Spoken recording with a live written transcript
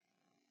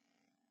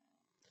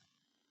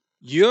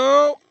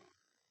Yo,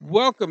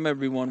 welcome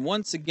everyone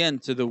once again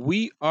to the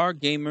We Are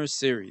Gamers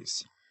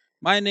series.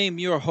 My name,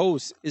 your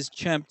host, is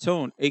Champ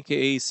Tone,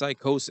 aka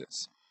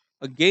Sykosys,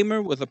 a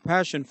gamer with a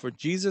passion for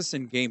Jesus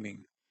and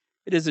gaming.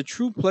 It is a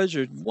true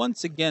pleasure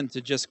once again to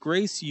just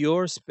grace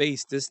your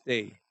space this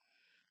day.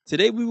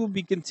 Today we will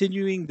be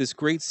continuing this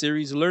great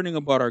series learning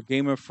about our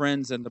gamer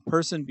friends and the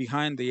person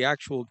behind the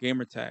actual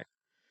gamer tag.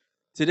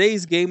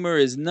 Today's gamer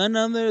is none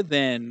other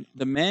than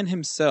the man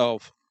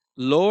himself,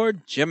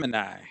 Lord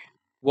Gemini.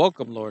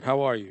 Welcome, Lord.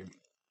 How are you?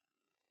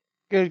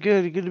 Good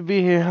to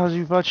be here. How's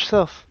you about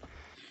yourself?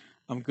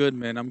 I'm good,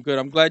 man. I'm good.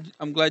 I'm glad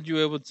you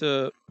were able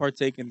to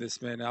partake in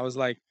this, man. I was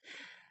like,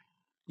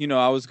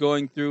 I was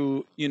going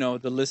through, the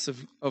list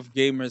of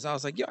gamers. I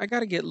was like, yo, I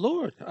gotta get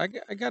Lord. I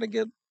gotta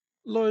get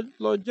Lord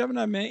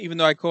Gemini, man. Even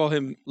though I call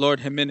him Lord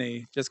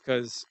Geminie, just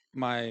because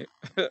my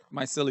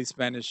my silly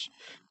Spanish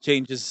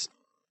changes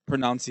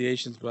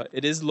pronunciations, but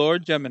it is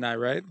Lord Gemini,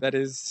 right? That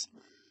is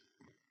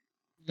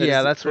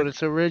Yeah, the that's what correct.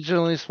 it's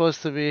originally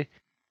supposed to be.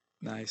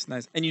 Nice,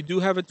 nice. And you do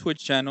have a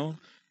Twitch channel,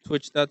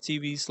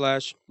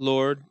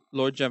 twitch.tv/Lord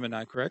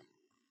Gemini, correct?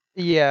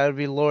 Yeah, it'd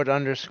be Lord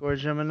underscore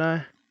Gemini.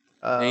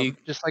 There you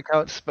Just like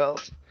how it's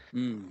spelled.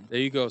 There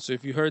you go. So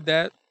if you heard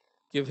that,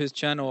 give his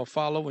channel a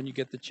follow when you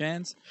get the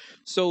chance.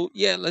 So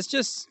yeah,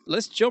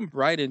 let's jump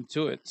right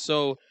into it.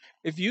 So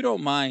if you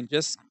don't mind,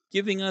 just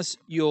giving us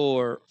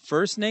your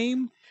first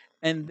name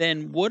and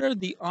then what are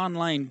the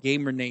online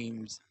gamer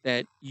names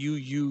that you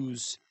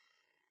use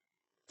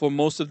for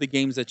most of the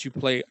games that you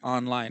play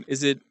online?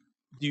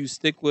 Do you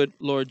stick with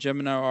Lord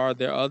Gemini or are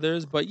there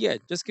others? But yeah,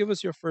 just give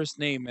us your first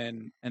name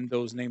and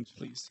those names,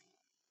 please.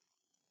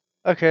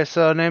 Okay,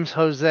 so name's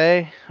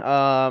Jose.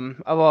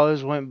 I've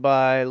always went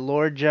by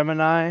Lord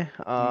Gemini.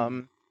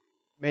 Mm,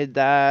 Made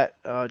that.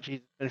 Geez,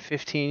 it's been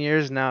 15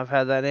 years now. I've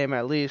had that name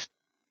at least.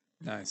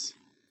 nice.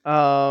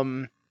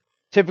 Um,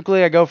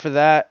 Typically I go for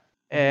that,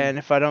 Hmm. and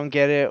if I don't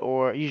get it,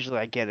 or usually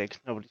I get it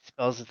because nobody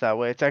spells it that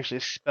way. It's actually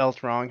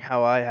spelt wrong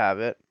how I have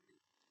it.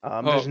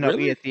 Oh, There's no e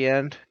really? at the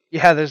end.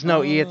 Yeah, there's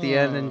no e at the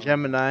end in Oh,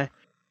 Gemini.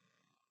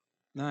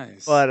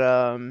 nice.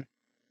 But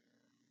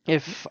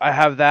if I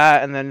have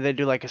that and then they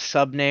do like a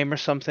sub name or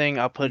something,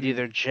 I'll put Mhm.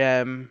 either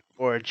Gem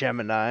or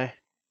Gemini.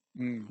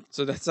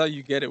 So that's how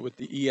you get it with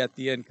the E at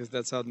the end, because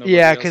that's how nobody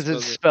Yeah, else because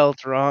it's spells it.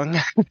 spelt wrong.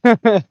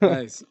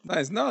 Nice,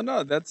 nice. No,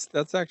 no,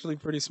 that's actually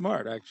pretty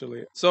smart,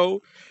 actually.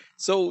 So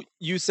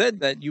you said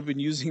that you've been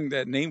using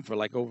that name for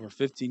like over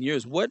 15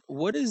 years.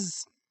 What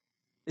is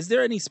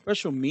there any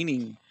special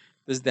meaning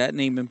does that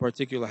name in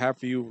particular have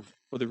for you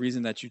for the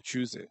reason that you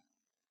choose it?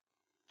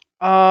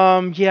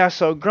 Yeah.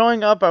 So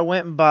growing up, I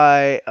went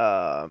by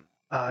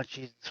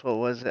Jesus, what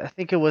was it? I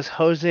think it was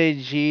Jose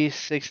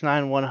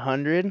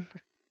G69100,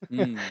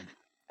 Mm,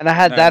 and I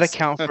had that nice.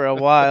 account for a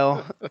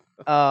while.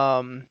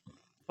 Um,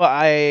 but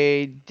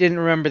I didn't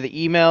remember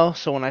the email,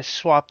 so when I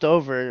swapped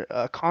over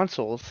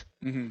consoles,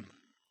 Hmm.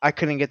 I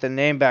couldn't get the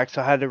name back,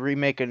 so I had to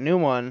remake a new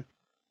one.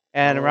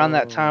 And around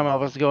that time, I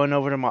was Oh, going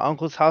over to my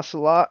uncle's house a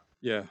lot,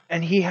 yeah.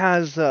 and he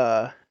has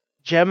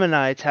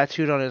Gemini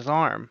tattooed on his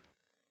arm.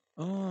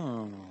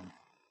 Oh,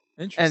 And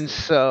interesting.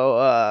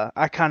 so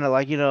I kind of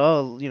like,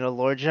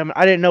 Lord Gemini.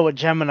 I didn't know what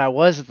Gemini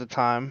was at the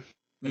time,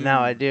 but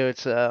now I Mm. do.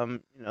 It's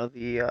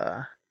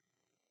the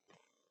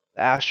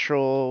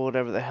astral,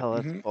 whatever the hell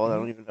it's Hmm. called. I Hmm.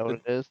 don't even know The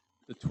what it is.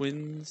 the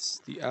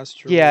twins, the Yeah,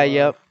 astral.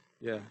 yep.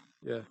 Yeah,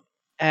 yeah.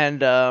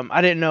 And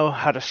I didn't know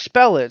how to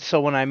spell it,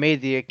 so when I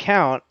made the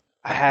account,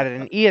 I had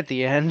an e at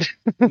the end.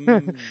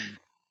 Mm.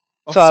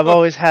 So I've Also,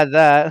 always had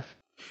that.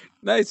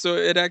 nice. So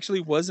it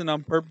actually wasn't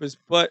on purpose,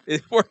 but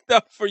it worked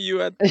out for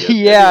you at the end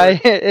Yeah,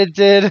 anyway. it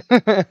did.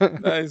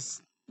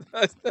 Nice.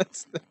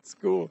 That's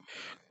cool.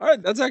 All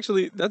right, that's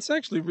actually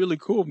really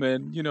cool,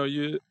 man.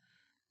 You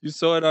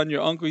saw it on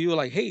your uncle. You were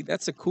like, hey,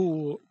 that's a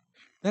cool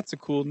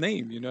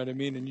name. You know what I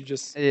mean? And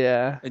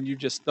Yeah. you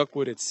just stuck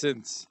with it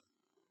since.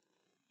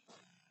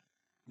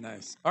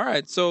 Nice. All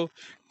right. So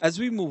as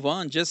we move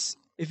on, just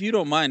if you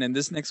don't mind, and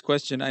this next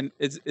question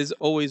is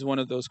always one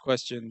of those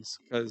questions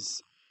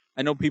because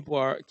I know people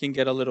are can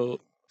get a little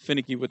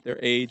finicky with their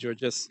age or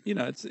just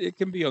it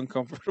can be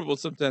uncomfortable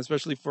sometimes,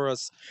 especially for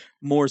us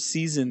more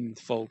seasoned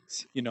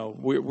folks.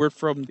 We're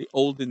from the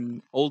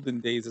olden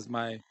days, as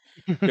my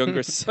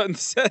younger son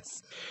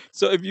says.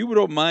 So if you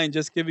don't mind,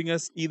 just giving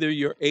us either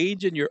your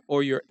age and your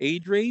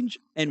age range,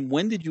 and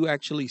when did you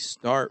actually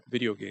start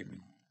video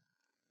gaming?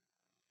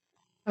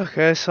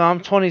 Okay, so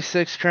I'm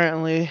 26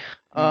 currently.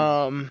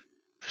 Mm,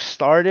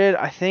 Started,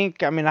 I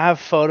mean, I have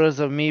photos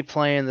of me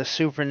playing the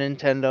Super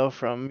Nintendo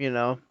from,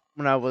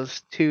 when I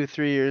was 2,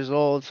 3 years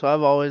old. So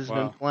I've always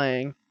been wow.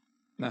 playing.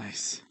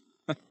 Nice.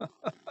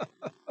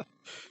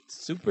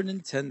 Super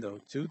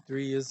Nintendo, 2,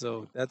 3 years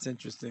old. That's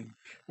interesting.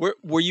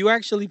 Were you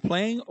actually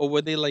playing, or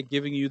were they like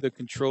giving you the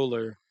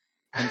controller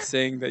and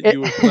saying that It,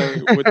 you were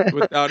playing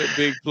without it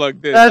being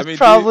plugged in? I that's mean,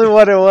 probably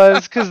what it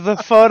was, because the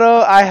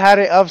photo I had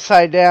it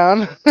upside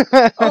down.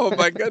 oh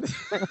my goodness,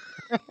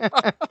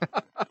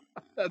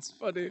 that's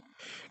funny.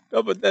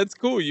 No, but that's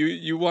cool.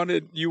 You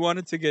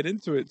wanted to get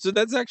into it, so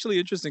that's actually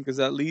interesting because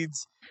that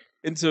leads.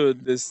 into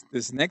this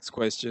next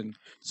question.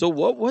 So,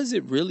 what was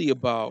it really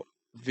about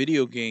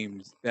video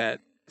games that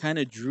kind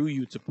of drew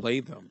you to play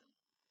them?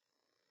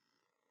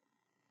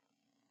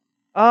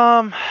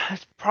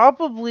 It's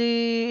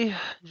probably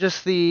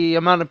just the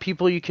amount of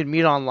people you could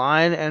meet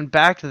online, and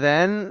back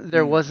then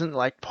there Mm, wasn't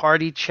like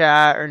party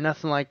chat or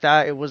nothing like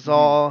that. It was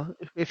mm-hmm, all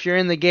if you're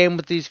in the game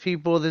with these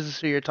people, this is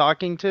who you're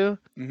talking to.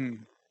 mm-hmm,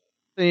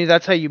 Then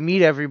that's how you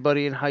meet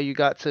everybody and how you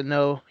got to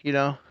know,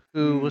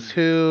 who was mm,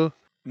 who,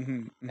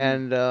 mm-hmm, mm-hmm.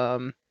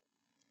 and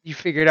you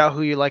figured out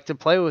who you like to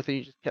play with, and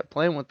you just kept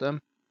playing with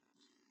them.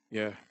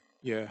 Yeah,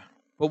 yeah.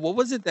 But what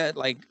was it that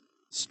like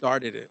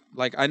started it?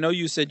 Like I know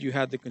you said you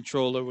had the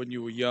controller when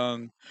you were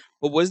young,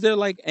 but was there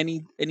like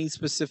any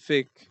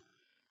specific,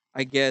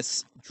 I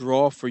guess,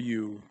 draw for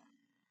you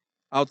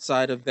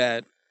outside of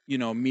that,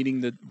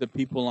 meeting the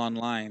people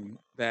online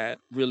that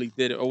really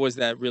did it, or was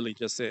that really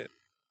just it?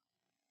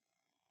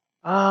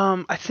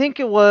 I think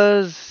it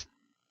was.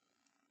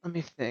 Let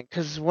me think,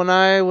 because when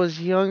I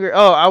was younger,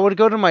 I would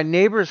go to my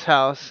neighbor's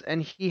house,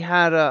 and he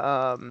had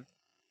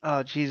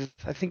oh Jesus,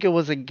 I think it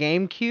was a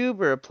GameCube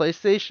or a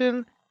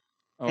PlayStation,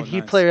 Oh, and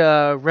he nice. played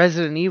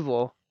Resident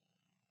Evil,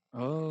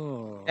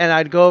 Oh. and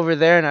I'd go over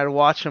there and I'd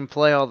watch him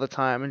play all the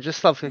time, and just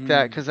stuff like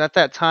that. Mm, Because at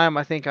that time,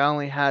 I think I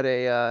only had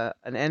a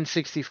an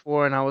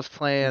N64, and I was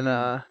playing mm-hmm,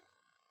 the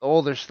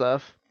older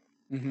stuff.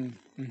 mm-hmm,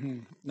 mm-hmm.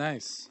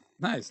 Nice.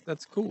 Nice.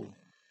 That's cool.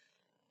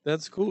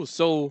 That's cool.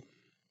 So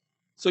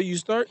you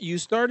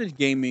started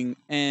gaming,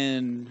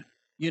 and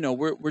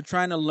we're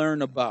trying to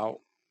learn about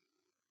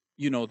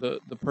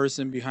the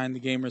person behind the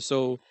gamer.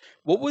 So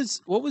what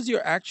was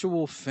your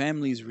actual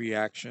family's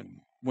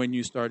reaction when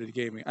you started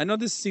gaming? I know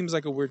this seems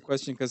like a weird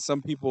question because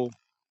some people,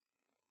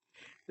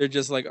 they're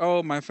just like,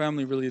 oh, my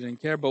family really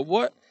didn't care.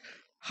 But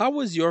how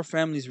was your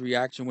family's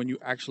reaction when you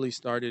actually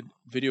started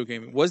video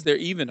gaming? Was there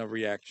even a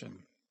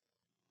reaction?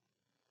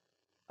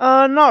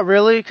 Not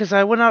really, because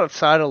I went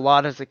outside a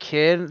lot as a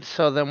kid.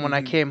 So then when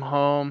I Mm-hmm. came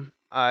home,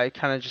 I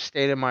kind of just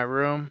stayed in my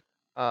room,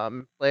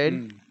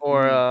 played,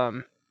 or Mm-hmm.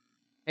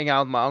 hang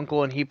out with my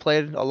uncle, and he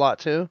played a lot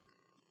too.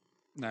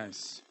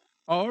 Nice.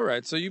 All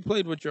right. So you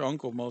played with your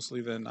uncle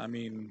mostly then. I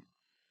mean,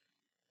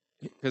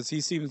 because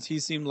he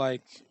seemed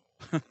like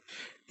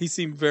he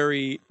seemed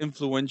very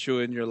influential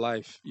in your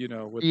life,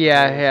 with the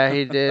Yeah, whole. yeah,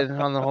 he did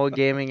on the whole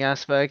gaming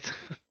aspect.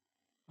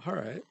 All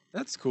right,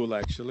 that's cool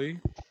actually.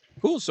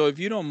 Cool. So if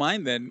you don't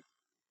mind, then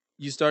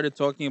you started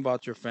talking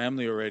about your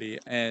family already,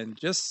 and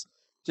just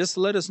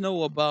let us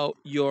know about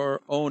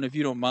your own, if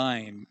you don't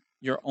mind,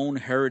 your own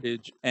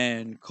heritage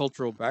and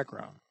cultural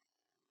background.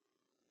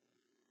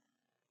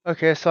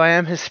 Okay, so I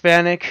am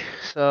Hispanic,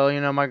 so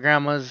my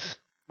grandma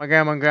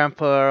and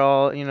grandpa are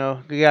all,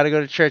 we got to go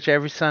to church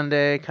every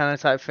Sunday kind of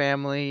type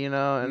family, and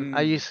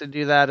I Mm. used to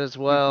do that as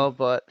well,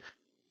 but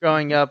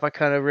growing up I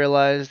kind of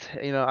realized,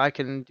 I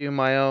can do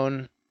my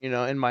own,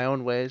 in my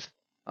own ways.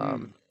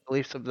 Mm.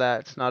 Beliefs of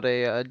that. It's not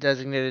a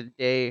designated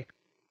day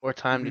or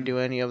time to Mm. do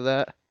any of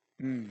that.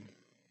 Mm.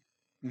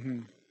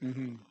 Mm.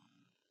 Mm.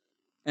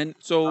 And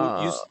so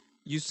Uh,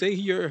 you say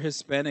you're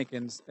Hispanic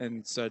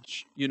and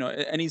such.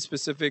 Any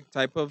specific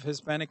type of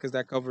Hispanic, because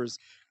that covers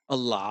a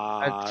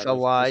it's lot a of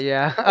lot, Hispanic.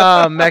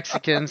 yeah.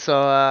 Mexican, so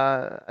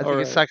I All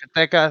think it's right,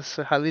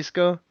 Zacatecas,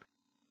 Jalisco.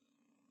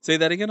 say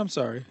that again. I'm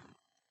sorry.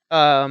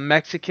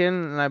 Mexican,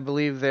 and I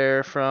believe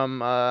they're from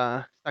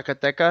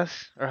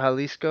Zacatecas or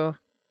Jalisco.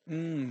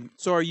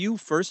 So are you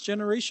first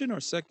generation or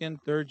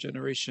second, third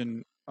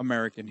generation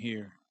American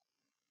here?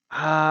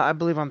 I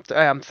believe I'm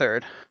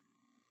third.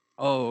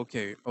 Oh,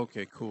 okay,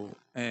 okay, cool.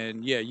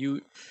 And yeah,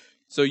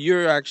 so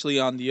you're actually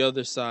on the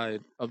other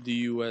side of the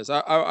U.S.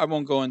 I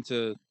won't go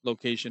into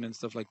location and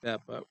stuff like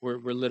that, but we're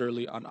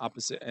literally on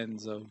opposite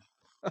ends of.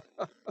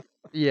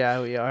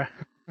 Yeah, we are.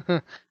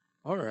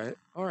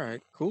 All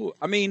right, cool.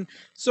 I mean,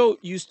 so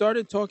you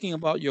started talking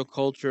about your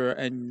culture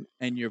and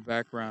your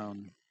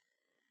background,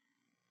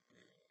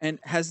 and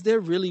has there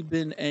really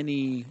been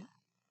any?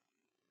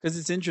 Because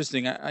it's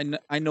interesting.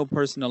 I know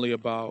personally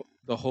about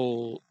the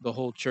whole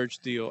church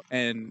deal,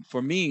 and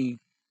for me,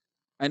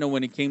 I know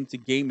when it came to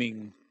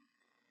gaming,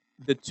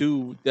 the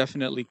two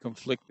definitely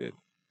conflicted.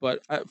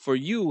 But for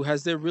you,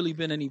 has there really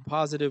been any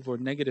positive or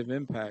negative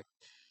impact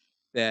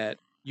that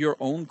your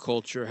own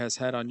culture has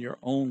had on your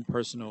own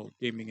personal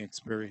gaming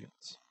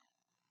experience?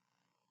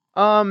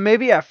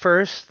 Maybe at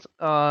first,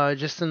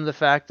 just in the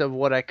fact of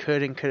what I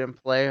could and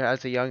couldn't play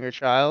as a younger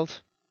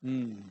child.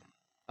 Mm.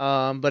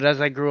 But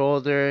as I grew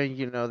older,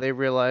 they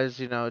realized,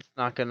 it's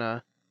not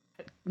gonna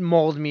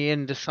mold me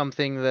into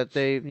something that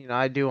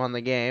I do on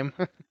the game.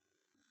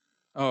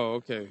 Oh,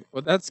 okay.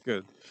 Well, that's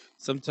good.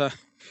 Sometimes,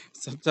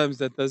 sometimes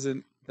that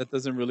doesn't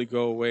really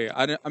go away.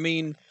 I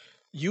mean,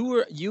 you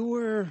were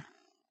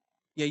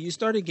yeah. You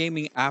started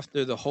gaming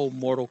after the whole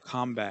Mortal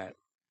Kombat.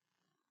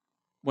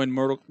 When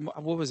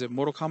what was it?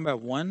 Mortal Kombat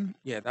 1?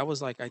 Yeah, that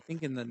was like I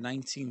think in the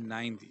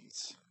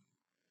 1990s.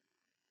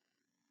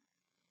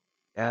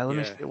 Yeah, let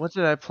me Yeah. see. What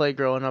did I play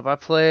growing up? I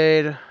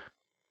played, I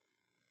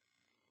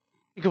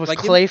think it was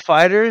Like give me Clay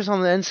Fighters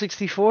on the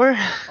N64.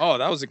 Oh,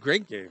 that was a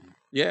great game.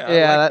 Yeah, I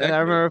like Yeah, that I game.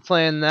 remember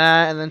playing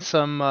that, and then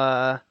some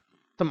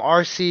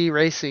RC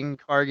racing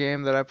car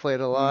game that I played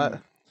a Mm.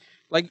 lot.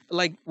 Like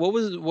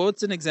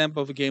what's an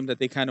example of a game that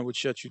they kind of would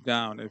shut you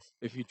down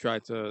if you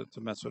tried to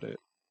mess with it?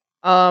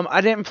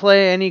 I didn't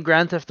play any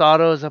Grand Theft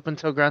Autos up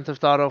until Grand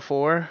Theft Auto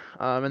 4,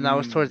 and that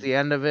was towards Mm. the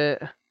end of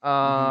it.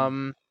 Mhm.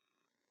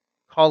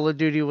 Call of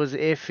Duty was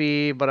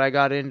iffy, but I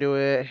got into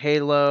it.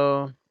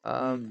 Halo,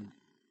 Mm.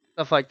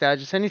 stuff like that.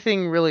 Just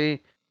anything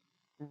really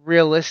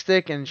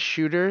realistic and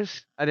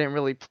shooters, I didn't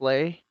really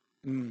play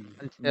Mm.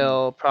 Mm.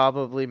 until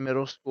probably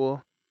middle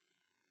school.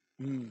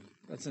 Mm.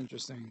 That's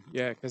interesting.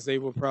 Yeah, because they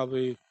will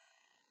probably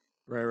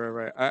right,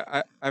 right,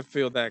 right. I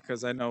feel that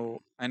because I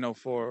know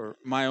for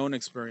my own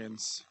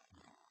experience.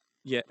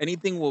 Yeah,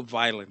 anything with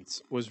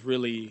violence was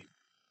really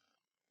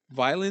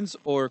violence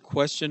or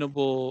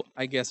questionable,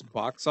 I guess,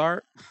 box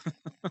art.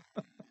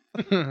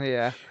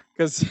 Yeah.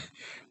 Because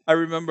I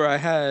remember I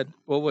had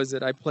what was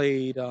it? I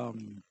played.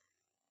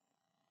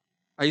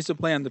 I used to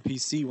play on the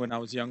PC when I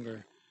was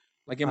younger,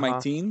 like in Uh my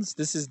huh. teens.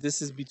 This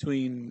is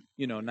between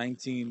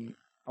 19.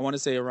 I want to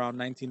say around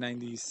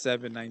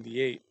 1997,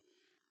 98.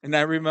 And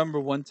I remember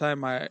one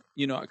time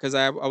because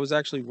I was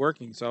actually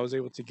working, so I was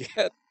able to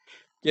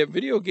get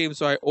video games.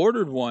 So I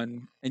ordered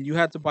one, and you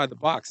had to buy the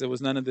box. There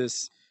was none of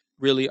this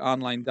really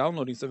online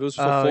downloading stuff. It was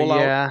for Oh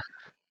Fallout. yeah.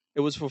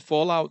 It was for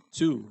Fallout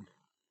 2.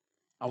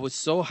 I was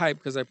so hyped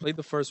because I played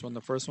the first one.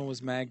 The first one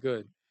was mad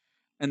good.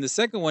 And the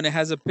second one, it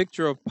has a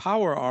picture of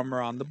power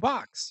armor on the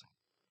box.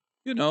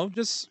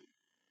 Just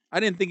I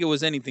didn't think it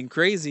was anything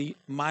crazy.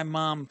 My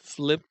mom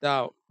flipped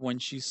out when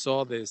she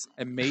saw this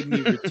and made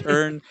me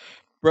return.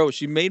 Bro,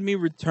 she made me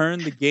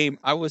return the game.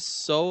 I was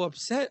so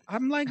upset.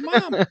 I'm like,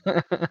 "Mom,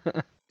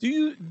 do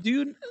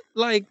you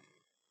like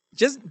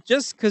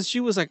just cuz she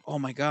was like, "Oh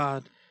my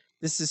god,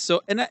 this is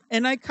so."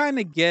 And I kind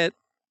of get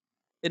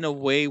in a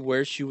way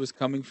where she was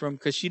coming from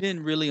cuz she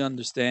didn't really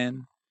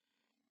understand,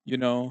 you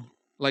know.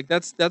 Like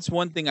that's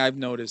one thing I've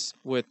noticed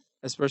with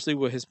especially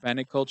with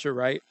Hispanic culture,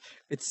 right?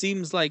 It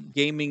seems like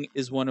gaming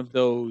is one of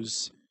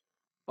those,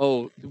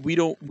 oh, we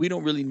don't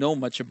really know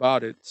much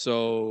about it,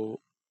 so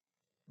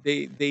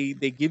they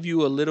give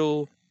you a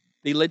little,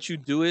 they let you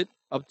do it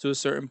up to a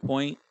certain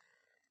point,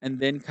 and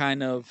then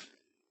kind of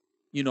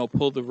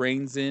pull the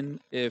reins in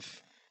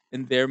if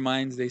in their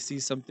minds they see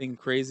something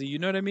crazy, you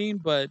know what I mean?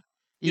 But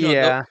they'll,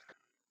 Yeah.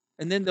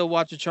 and then they'll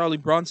watch a Charlie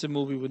Bronson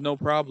movie with no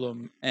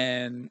problem,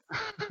 and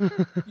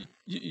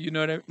you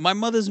know what I mean? My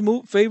mother's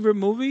favorite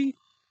movie,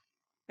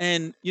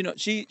 and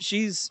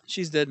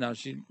she's dead now,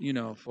 she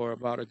for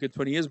about a good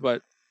 20 years,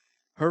 but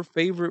her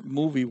favorite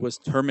movie was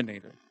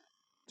Terminator.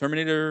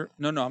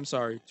 No, no, I'm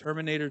sorry.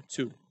 Terminator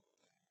 2.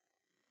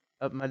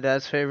 My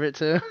dad's favorite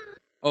too.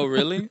 Oh,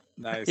 really?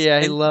 Nice.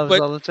 Yeah, he And loves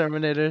but all the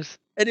Terminators.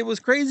 and it was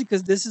crazy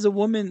cuz this is a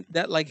woman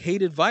that like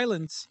hated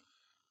violence,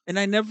 and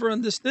I never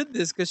understood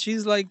this cuz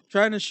she's like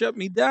trying to shut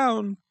me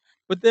down.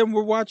 But then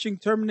we're watching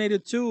Terminator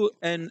 2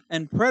 and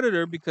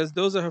Predator because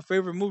those are her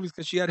favorite movies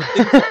cuz she had a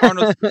thing for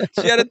Arnold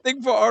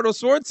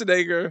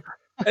Schwarzenegger,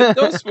 and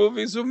those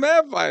movies were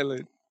mad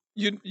violent.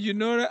 You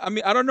know what I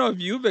mean? I don't know if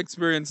you've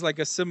experienced like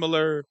a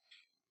similar,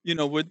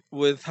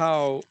 with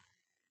how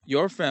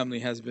your family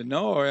has been,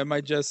 no, or am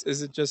I just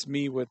is it just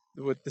me with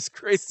this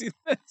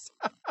craziness?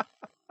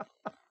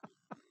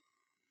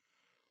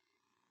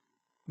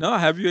 No,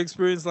 have you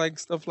experienced like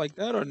stuff like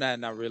that or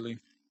not really?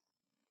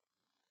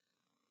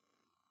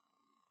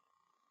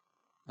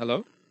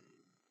 Hello,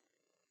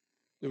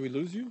 did we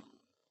lose you?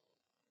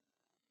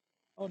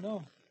 Oh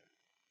no,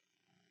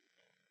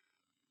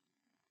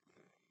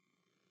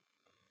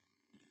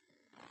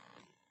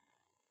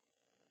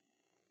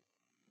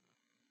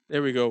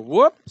 there we go.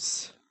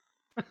 Whoops.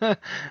 That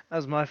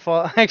was my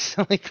fault. I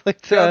accidentally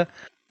clicked. got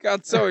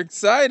got so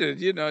excited,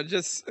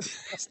 just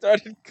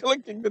started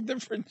clicking the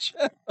different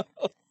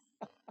channel.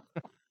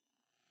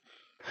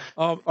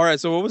 All right,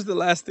 so what was the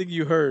last thing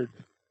you heard?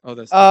 Oh,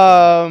 that's too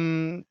funny.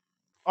 Um,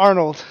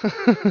 Arnold.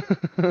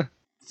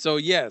 So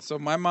yeah, so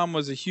my mom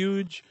was a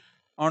huge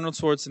Arnold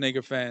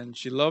Schwarzenegger fan.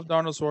 She loved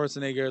Arnold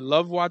Schwarzenegger,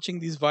 loved watching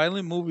these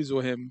violent movies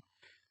with him,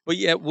 but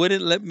yet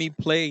wouldn't let me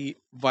play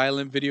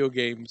violent video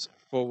games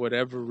for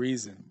whatever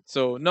reason.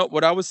 So no,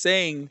 what I was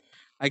saying,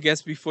 I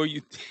guess before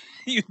you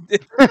you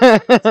did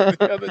to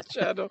the other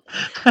channel,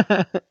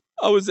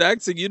 I was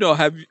asking,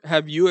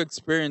 have you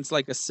experienced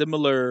like a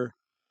similar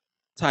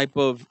type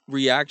of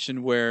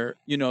reaction where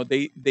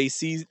they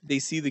see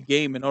the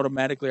game and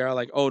automatically are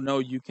like, oh no,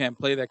 you can't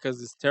play that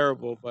because it's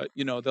terrible, but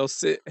they'll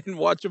sit and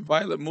watch a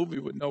violent movie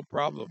with no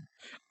problem.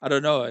 I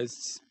don't know,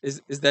 is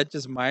that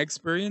just my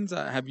experience?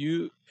 Have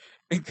you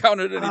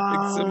encountered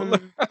anything similar?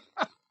 um,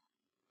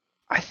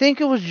 I think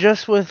it was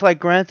just with like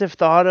Grand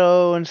Theft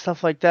Auto and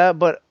stuff like that.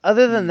 But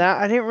other than Mm, that,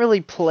 I didn't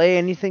really play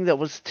anything that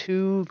was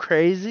too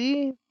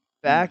crazy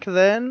mm, back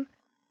then.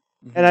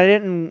 And mm-hmm, I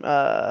didn't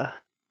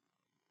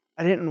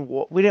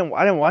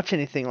watch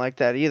anything like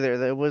that either.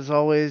 There was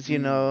always,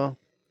 mm,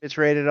 it's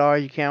rated R,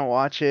 you can't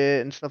watch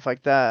it and stuff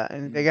like that.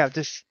 And they mm. got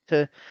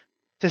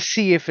to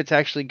see if it's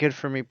actually good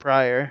for me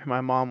prior.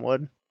 My mom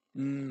would.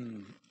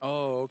 Mm.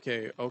 Oh,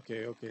 okay,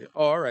 okay, okay.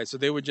 Oh, all right. So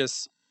they were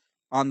just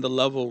on the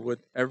level with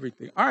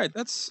everything. All right,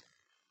 that's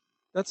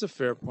a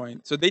fair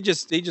point. So they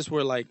just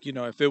were like,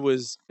 if it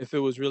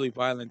was really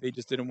violent, they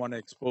just didn't want to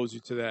expose you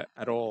to that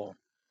at all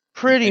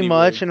in Pretty any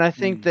much, way. and I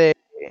think Mm.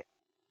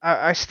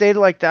 I stayed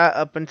like that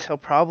up until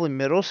probably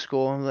middle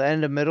school, the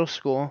end of middle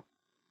school.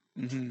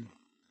 Mhm.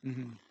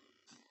 Mhm.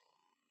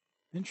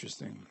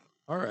 Interesting.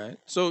 All right.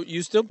 So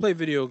you still play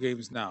video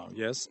games now?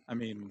 Yes. I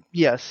mean,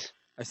 Yes.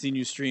 I seen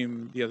you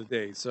stream the other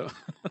day. So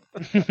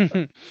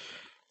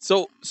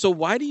so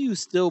why do you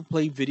still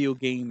play video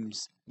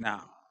games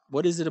now?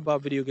 What is it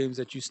about video games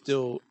that you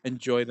still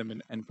enjoy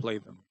them and play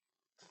them?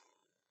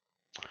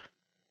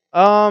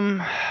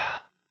 um,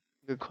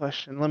 good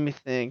question. Let me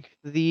think.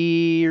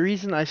 The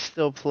reason I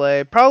still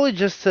play probably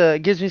just to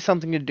it gives me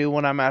something to do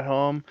when I'm at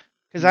home.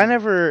 Because I Mm,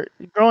 never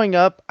growing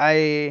up,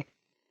 I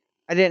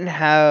didn't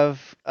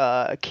have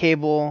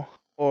cable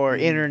or mm-hmm,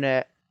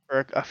 internet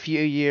for a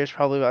few years,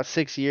 probably about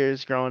 6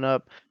 years growing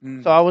up.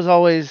 So mm, I was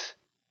always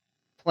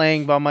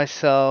playing by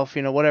myself,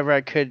 whatever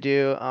I could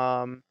do.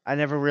 I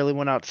never really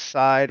went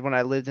outside when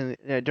I lived in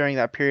during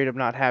that period of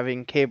not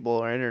having cable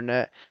or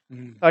internet.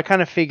 mm, So I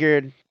kind of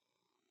figured,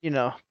 you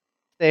know,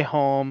 stay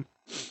home,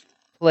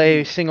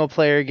 play mm. single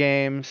player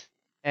games,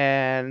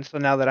 and so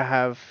now that I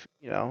have,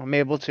 I'm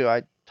able to,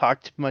 I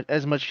talk to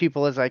as much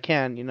people as I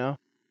can.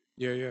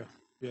 Yeah, yeah,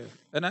 yeah.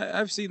 And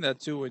I've seen that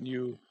too when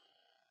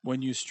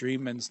you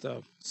stream and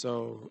stuff.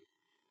 So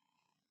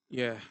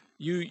yeah,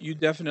 you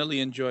definitely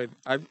enjoy.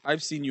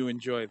 I've seen you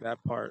enjoy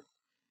that part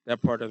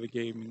of the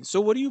gaming.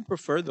 So what do you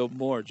prefer though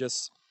more,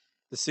 just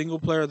the single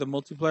player, the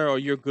multiplayer, or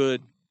you're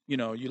good? You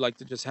like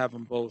to just have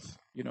them both.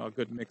 A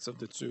good mix of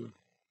the 2.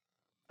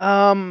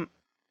 Um,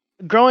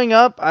 Growing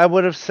up, I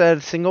would have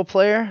said single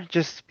player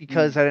just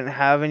Mm, because I didn't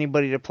have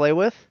anybody to play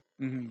with.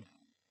 mm-hmm,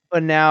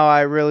 But now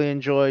I really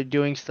enjoy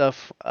doing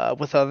stuff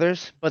with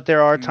others. But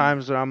there are mm,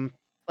 times when I'm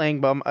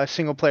playing a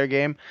single player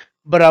game,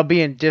 but I'll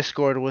be in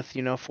Discord with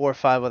 4 or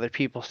 5 other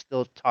people,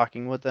 still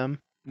talking with them.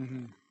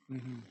 mm-hmm,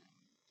 mm-hmm.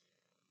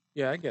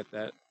 Yeah, I get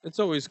that. It's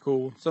always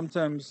cool.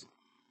 Sometimes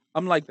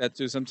I'm like that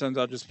too. Sometimes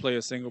I'll just play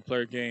a single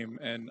player game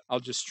and I'll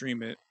just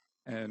stream it.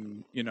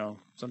 And,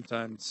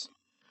 sometimes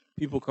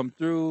people come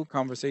through,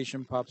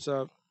 conversation pops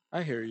up.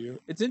 I hear you.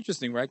 It's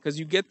interesting, right? Because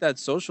you get that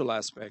social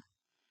aspect,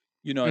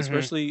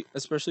 Hmm.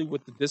 especially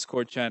with the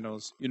Discord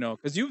channels,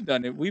 because you've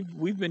done it.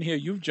 We've been here.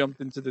 You've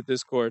jumped into the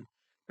Discord,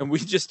 and we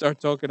just start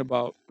talking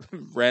about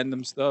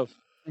random stuff,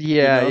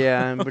 you Yeah, know.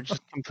 yeah, and we're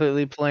just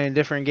completely playing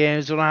different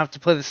games. We don't have to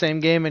play the same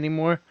game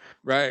anymore.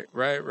 Right,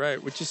 right,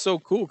 right. Which is so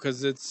cool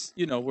because it's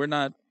we're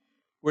not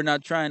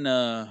trying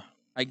to,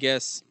 I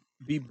guess,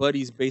 be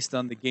buddies based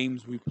on the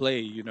games we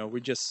play.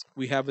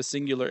 We have a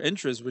singular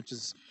interest, which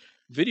is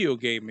video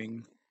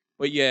gaming,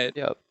 but yet,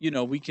 Yep.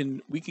 we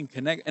can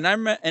connect.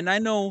 And I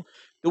know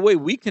the way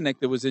we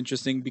connected was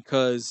interesting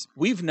because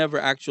we've never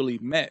actually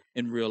met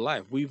in real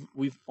life.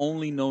 We've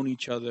only known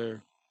each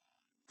other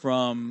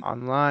from,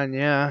 Online,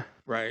 yeah.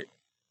 right,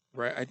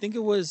 right. I think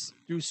it was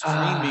through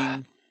Ah,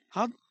 streaming.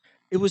 How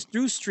it was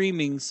through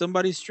streaming.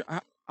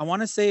 I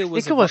want to say I it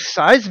was think it was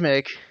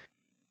Seismic.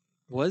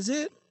 Was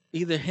it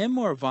either him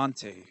or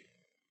Avante?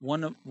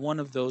 One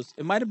of those.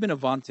 It might have been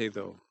Avante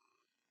though,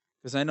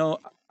 because I know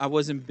I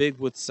wasn't big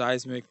with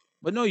Seismic.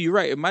 But no, you're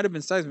right. It might have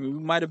been Seismic. We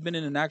might have been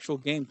in an actual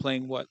game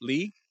playing what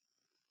League,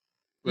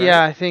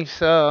 Yeah, right? I think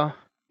so.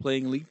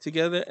 Playing League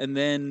together, and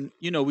then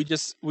we've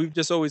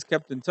just always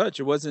kept in touch.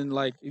 It wasn't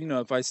like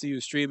if I see you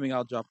streaming,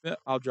 I'll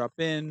drop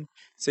in,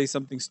 say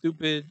something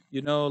stupid,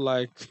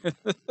 like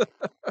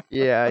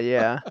Yeah,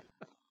 yeah.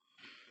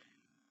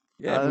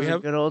 yeah, and we Those are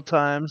have good old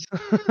times.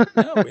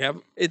 Yeah, we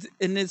have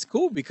it's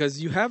cool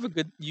because you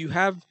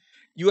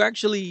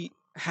actually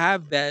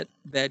have that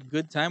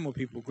good time with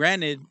people.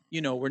 Granted,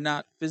 we're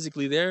not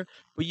physically there,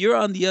 but you're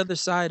on the other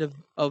side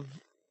of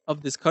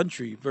this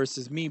country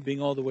versus me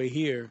being all the way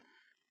here,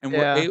 and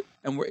Yeah.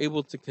 we're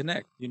able to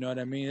connect. You know what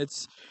I mean?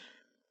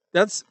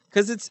 That's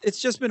because it's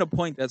just been a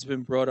point that's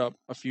been brought up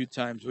a few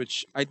times,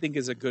 which I think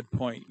is a good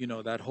point.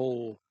 That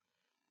whole,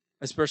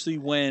 especially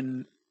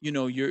when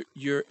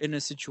you're in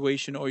a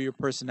situation or your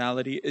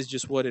personality is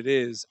just what it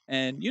is,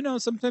 and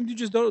sometimes you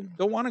just don't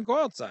want to go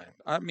outside.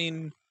 I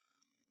mean,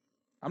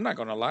 I'm not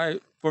gonna lie,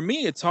 for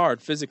me it's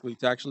hard physically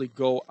to actually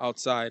go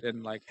outside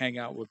and like hang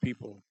out with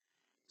people.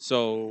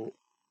 So,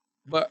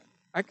 but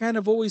I kind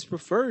of always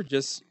prefer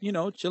just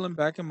chilling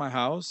back in my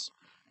house,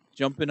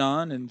 jumping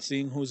on and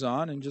seeing who's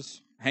on and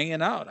just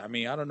hanging out. I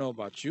mean, I don't know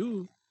about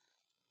you.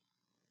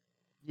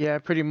 Yeah,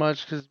 pretty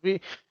much because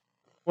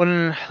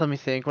when let me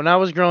think. When I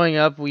was growing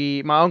up,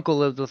 we my uncle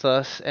lived with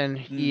us, and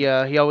he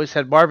Mm. he always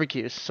had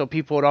barbecues, so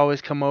people would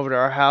always come over to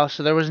our house.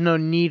 So there was no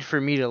need for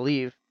me to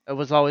leave. There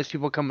was always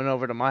people coming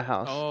over to my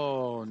house.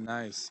 Oh,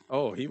 nice.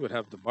 Oh, he would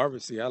have the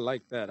barbecue. I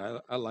like that.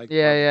 I like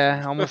Yeah, barbecue.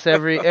 yeah. Almost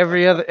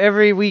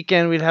every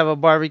weekend we'd have a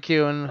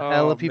barbecue, and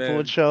hella Oh people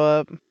would man, show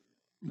up.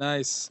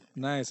 nice,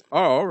 nice. Oh,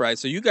 all right.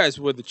 So you guys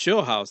were the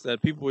chill house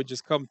that people would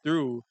just come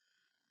through,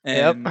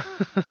 Yep.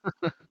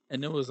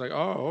 and it was like, oh,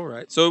 all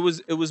right. So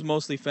it was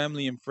mostly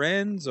family and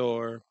friends,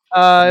 or.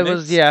 A It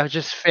was, mix? yeah,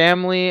 just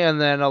family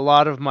and then a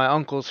lot of my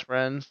uncle's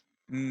friends.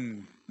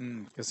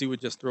 Because he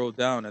would just throw it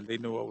down and they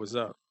knew what was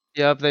up.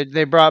 Yep,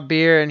 they brought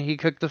beer and he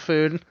cooked the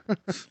food.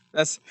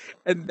 That's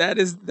and that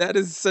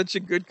is such a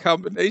good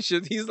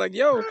combination. He's like,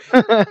 yo,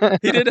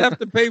 he didn't have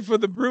to pay for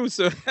the brew,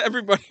 so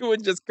everybody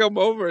would just come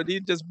over and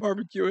he'd just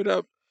barbecue it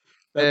up.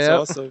 That's Yep.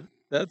 awesome.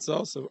 That's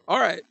awesome. All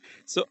right.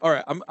 So, all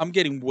right, I'm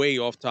getting way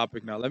off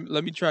topic now.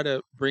 Let me try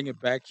to bring it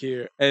back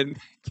here and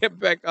get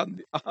back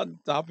on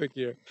topic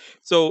here.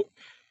 So,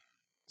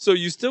 so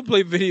you still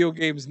play video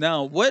games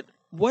now. What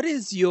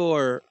is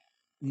your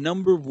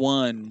number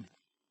one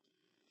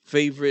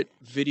favorite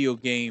video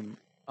game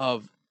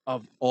of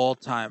all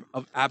time,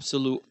 of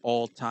absolute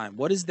all time?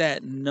 What is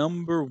that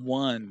number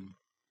one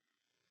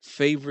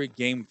favorite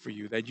game for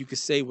you that you could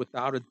say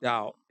without a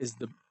doubt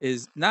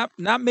is not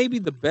maybe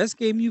the best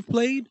game you've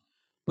played,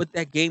 but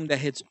that game that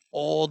hits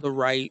all the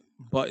right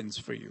buttons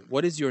for you?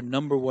 What is your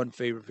number one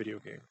favorite video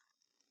game?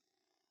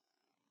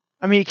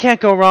 I mean, you can't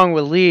go wrong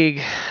with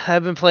League.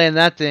 I've been playing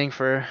that thing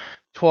for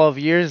 12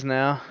 years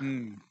now.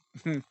 Mm.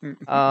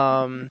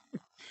 Um,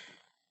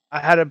 I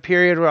had a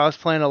period where I was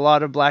playing a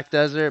lot of Black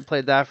Desert.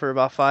 Played that for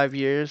about 5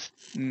 years,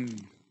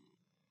 Mm.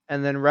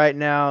 and then right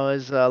now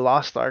is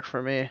Lost Ark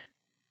for me.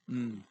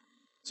 Mm.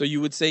 So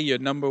you would say your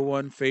number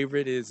one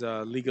favorite is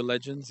League of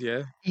Legends,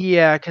 yeah?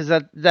 Yeah, because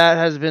that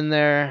has been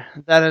there.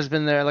 That has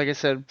been there. Like I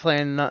said,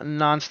 playing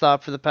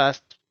nonstop for the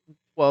past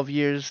 12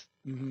 years.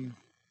 Hmm.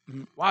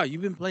 Wow,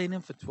 you've been playing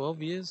him for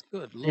 12 years?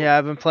 Good Yeah, lord.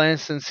 I've been playing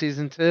since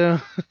season 2.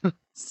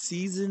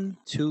 Season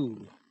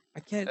 2. I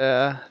can't.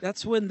 uh,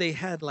 That's when they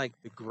had like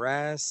the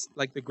grass,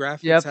 like the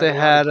graphics yep, had they a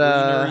lot of had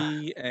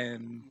greenery,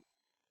 and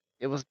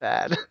it was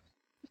bad.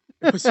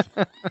 it was.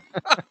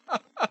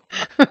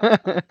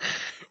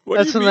 What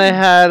do you That's when they mean?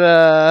 had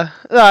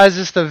no, it's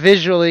just the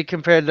visually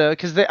compared to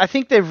because I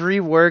think they've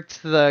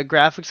reworked the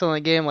graphics on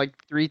the game like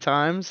 3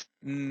 times,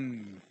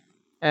 Mm,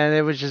 and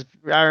it was just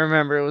I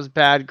remember it was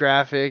bad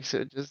graphics.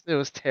 It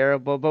was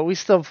terrible, but we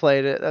still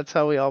played it. That's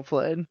how we all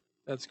played.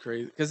 that's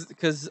crazy.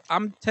 Because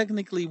I'm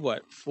technically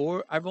what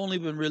 4. I've only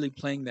been really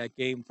playing that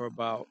game for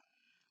about,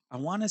 I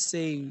want to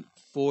say,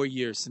 4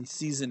 years since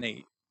season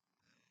 8.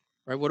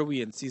 Right? What are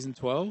we in, season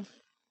 12?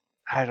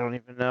 I don't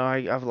even know.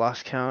 I've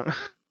lost count.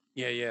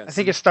 Yeah, yeah. I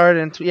think it Since started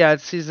in yeah,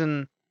 it's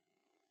season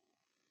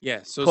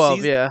yeah. So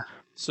 12. Yeah.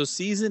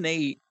 season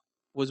 8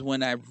 was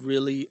when I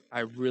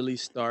really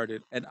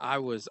started, and I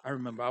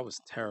remember I was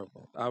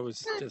terrible. I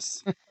was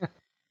just,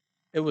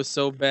 it was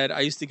so bad.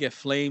 I used to get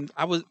flamed.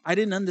 I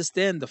didn't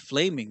understand the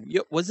flaming.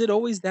 Was it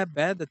always that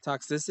bad, the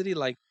toxicity?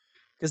 Like,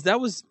 because that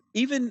was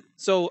even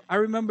so. I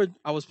remember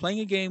I was playing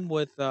a game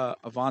with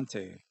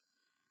Avante,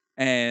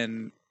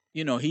 and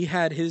he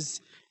had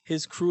his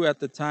crew at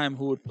the time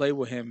who would play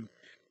with him,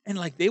 and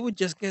like they would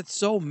just get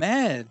so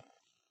mad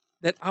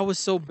that I was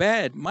so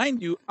bad.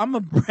 Mind you, I'm a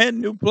brand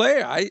new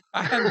player. I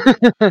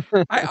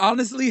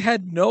honestly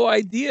had no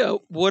idea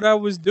what I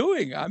was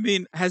doing. I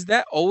mean, has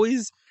that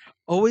always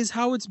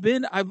how it's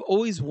been? I've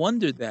always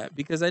wondered that,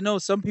 because I know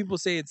some people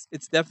say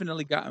it's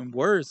definitely gotten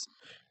worse.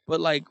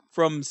 But like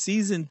from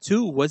season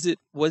 2, was it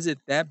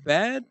that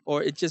bad,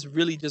 or it just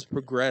really just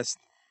progressed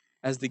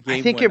as the I game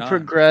think went it on?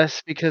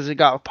 progressed because it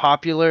got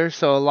popular,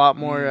 so a lot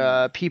more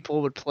Mm.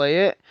 people would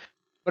play it.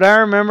 But I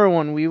remember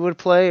when we would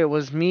play, it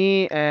was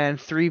me and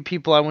 3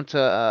 people I went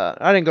to.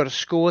 I didn't go to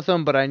school with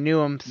them, but I knew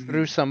them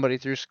through Mm. somebody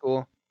through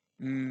school,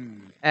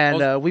 Mm.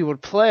 and Oh, we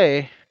would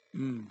play.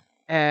 mm.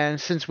 And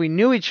since we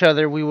knew each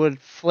other, we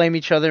would flame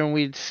each other, and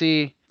we'd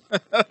see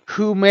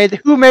who made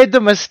the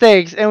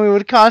mistakes, and we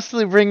would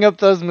constantly bring up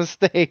those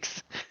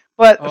mistakes.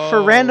 But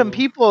for random Oh.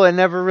 people, it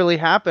never really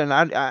happened.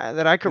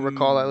 That I could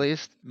recall, at Mm.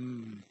 least.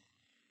 Mm.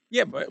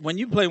 Yeah, but when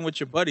you playing with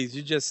your buddies,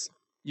 you just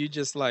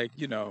like,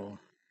 you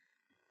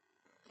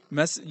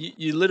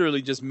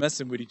literally just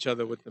messing with each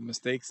other with the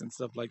mistakes and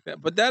stuff like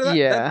that. But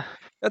Yeah.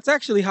 that's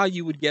actually how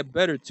you would get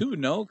better too,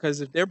 no?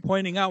 Because if they're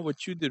pointing out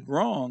what you did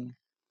wrong,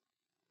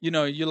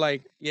 you're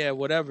like, yeah,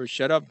 whatever,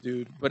 shut up,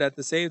 dude. But at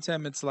the same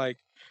time, it's like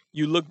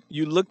you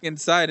look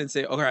inside and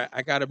say, all right,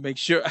 I gotta make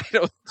sure I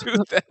don't do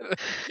that again.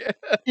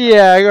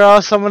 Yeah, or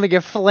else I'm gonna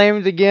get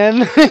flamed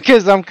again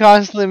because I'm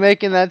constantly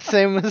making that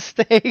same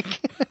mistake.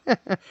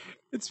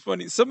 It's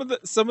funny. Some of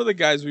the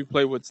guys we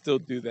play with still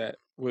do that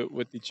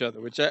with each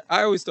other, which I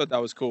always thought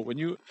that was cool. When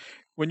you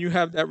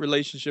have that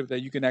relationship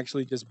that you can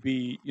actually just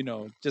be,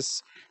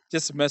 just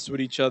mess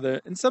with each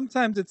other. And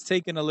sometimes it's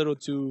taken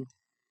the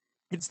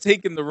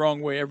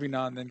wrong way every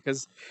now and then,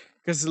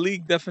 because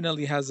League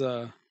definitely has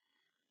a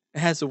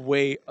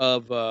way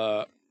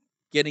of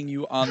getting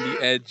you on the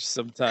edge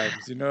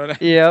sometimes. You know what I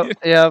Yep, mean?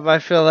 yep, I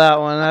feel that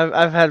one.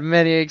 I've had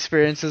many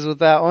experiences with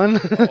that one.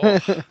 Oh,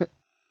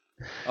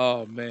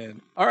 oh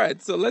man. All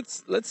right, so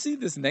let's see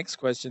this next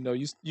question though.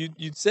 You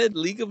said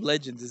League of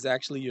Legends is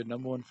actually your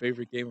number one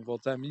favorite game of all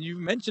time, and you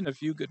mentioned a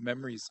few good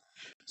memories.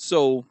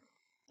 So,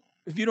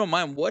 if you don't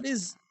mind, what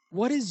is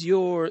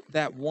your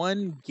that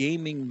one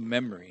gaming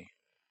memory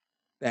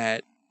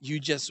that you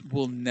just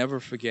will never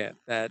forget?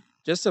 That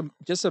just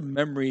a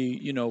memory,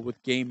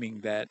 with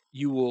gaming that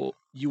you will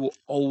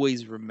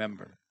always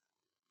remember.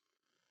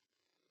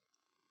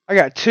 I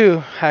got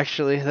two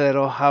actually that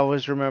I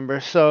always remember.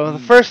 So the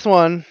Mm, first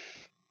one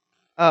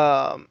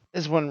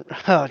is when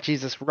oh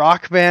Jesus,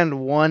 Rock Band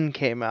 1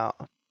 came out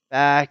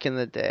back in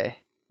the day.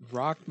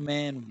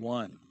 Rockman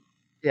 1.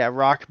 Yeah,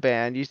 Rock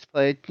Band. Used to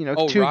play,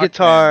 Oh, two Rock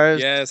Band.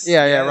 guitars. Yes,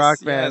 Yeah, yes,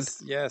 Rock Band.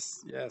 yes,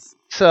 yes, yes.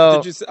 I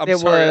thought So you said, I'm it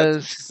sorry, I thought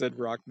was you said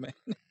Rockman.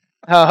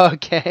 oh,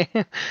 okay.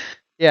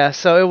 Yeah,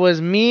 so it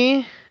was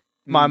me,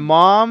 my Mm.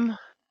 mom,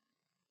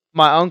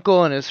 my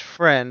uncle and his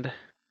friend,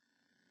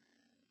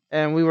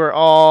 and we were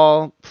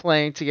all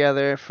playing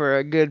together for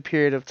a good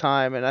period of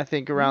time, and I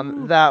think around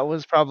Ooh. that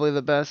was probably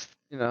the best,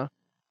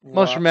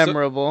 most Wow. So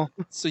memorable.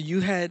 so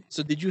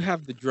did you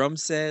have the drum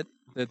set,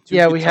 the two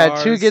Yeah, we had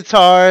two guitars?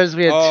 guitars,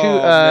 we had two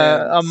Oh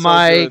man, a so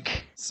good.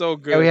 mic. So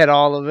Yeah, we good. had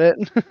all of it.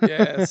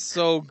 Yeah,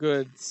 so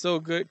good. So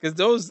good cuz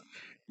those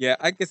yeah,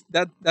 I guess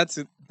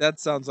that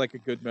sounds like a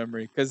good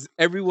memory cuz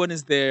everyone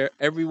is there,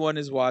 everyone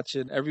is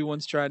watching,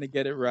 everyone's trying to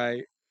get it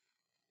right.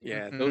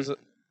 Yeah, hmm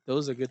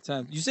those are good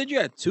times. You said you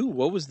had two.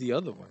 What was the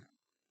other one?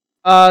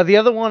 The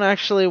other one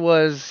actually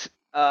was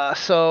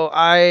so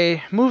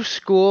I moved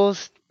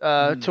schools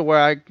Mhm. to where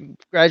I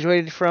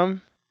graduated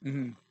from,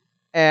 Mhm.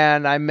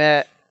 and I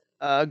met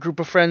a group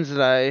of friends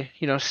that I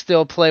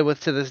still play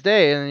with to this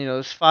day, and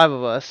there's five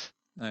of us.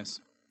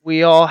 Nice.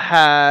 We all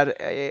had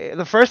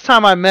the first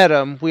time I met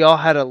them, we all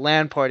had a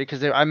LAN party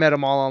because I met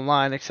them all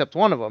online except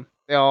one of them.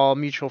 They all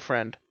mutual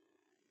friend.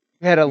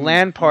 We had a Mm,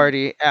 LAN mm,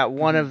 party at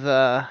one mhm. of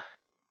their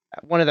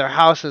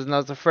houses, and that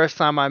was the first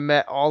time I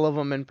met all of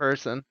them in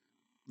person.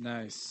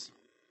 Nice.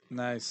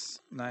 Nice.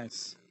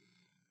 Nice.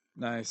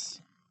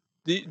 Nice.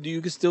 Do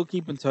you still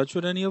keep in touch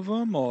with any of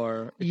them,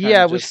 or it kind Yeah,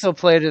 of we just still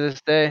play to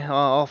this day.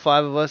 All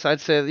five of us.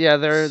 I'd say, yeah,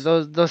 they're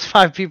those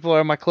five people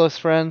are my close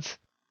friends.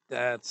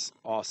 that's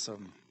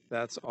awesome.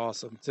 That's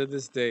awesome. To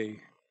this day,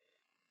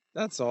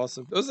 that's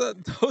awesome. Those are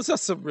those are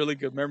some really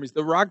good memories.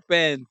 The Rock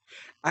Band,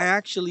 I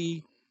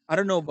actually I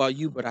don't know about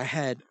you, but I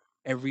had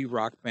every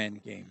Rock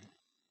Band game.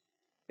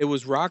 It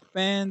was Rock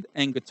Band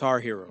and Guitar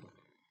Hero,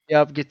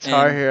 Yep,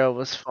 Guitar and Hero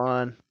was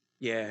fun.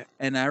 yeah,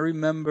 and I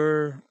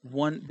remember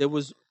one. There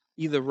was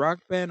either Rock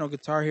Band or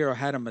Guitar Hero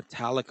had a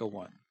Metallica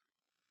one,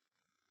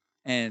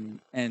 and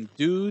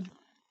dude,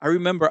 I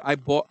remember I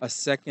bought a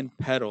second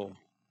pedal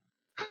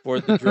for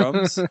the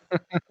drums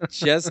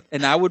just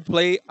and I would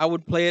play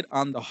it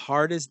on the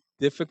hardest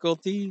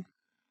difficulty.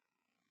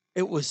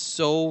 It was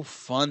so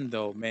fun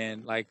though,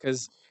 man. Like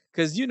cuz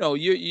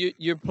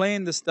you're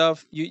playing the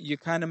stuff you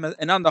kind of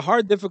and on the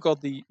hard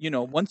difficulty,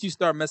 once you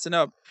start messing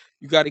up,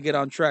 you got to get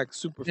on track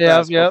super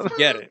Yep, fast or yep.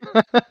 forget it.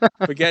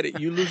 Forget it.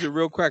 You lose it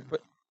real quick,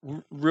 but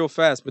real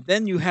fast. But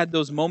then you had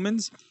those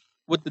moments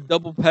with the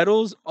double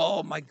pedals.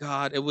 Oh my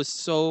god, it was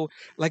so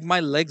like my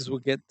legs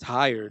would get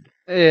tired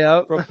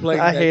Yep. from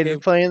playing I that hated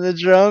game. playing the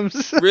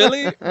drums.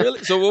 Really?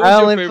 Really? So what I was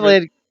your only favorite?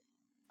 played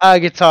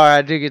guitar.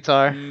 I do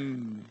guitar.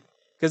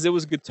 Because it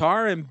was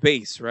guitar and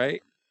bass,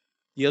 right?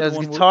 The It other was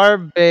one was guitar,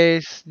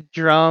 bass,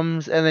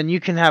 drums, and then you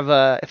can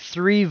have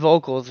three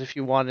vocals if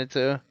you wanted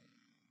to.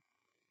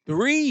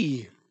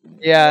 three.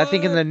 Yeah, I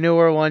think in What? the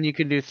newer one you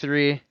can do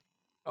three.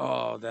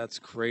 Oh, that's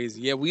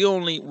crazy. Yeah, we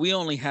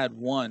only had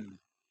one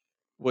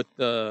with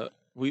the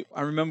we.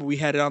 I remember we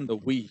had it on the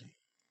Wii.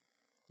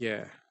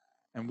 Yeah,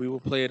 and we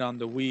would play it on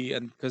the Wii,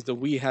 and because the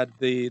Wii had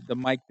the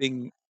mic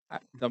thing,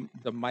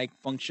 the mic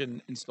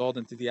function installed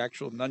into the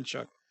actual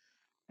nunchuck,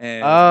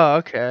 and Oh,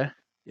 okay.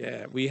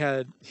 yeah, we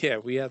had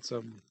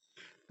some.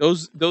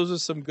 Those are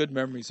some good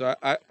memories. So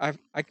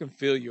I can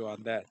feel you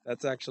on that.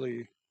 That's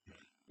actually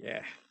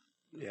yeah.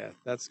 Yeah,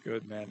 that's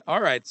good, man.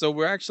 All right, so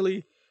we're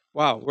actually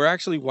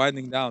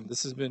winding down.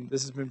 This has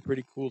been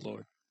pretty cool,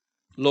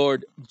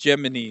 Lord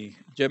Gemini,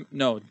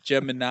 no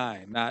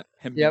Gemini, not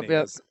Yep, Gemini,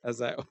 yep.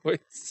 as I always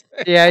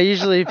say. Yeah,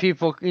 usually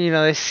people,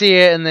 they see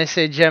it and they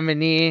say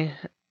Gemini, and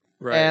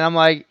Right. I'm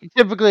like,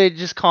 typically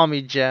just call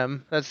me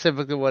Gem. That's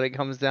typically what it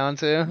comes down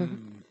to.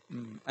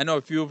 I know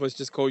a few of us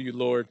just call you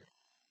Lord.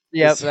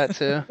 Yep, This. that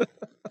too.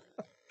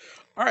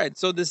 All right,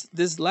 so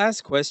this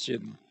last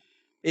question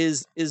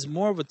is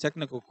more of a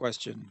technical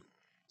question.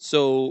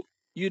 So,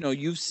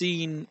 you've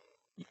seen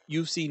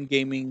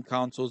gaming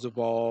consoles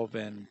evolve,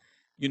 and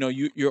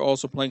you're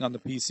also playing on the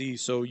PC,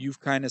 so you've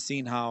kind of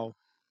seen how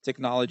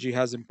technology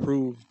has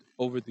improved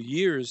over the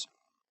years.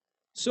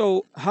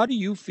 So, how do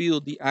you feel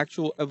the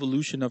actual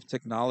evolution of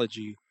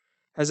technology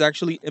has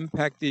actually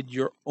impacted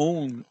your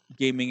own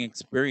gaming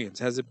experience?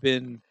 Has it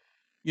been,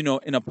 in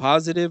a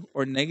positive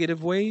or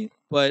negative way?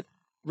 But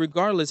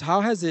regardless,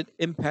 how has it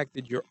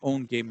impacted your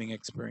own gaming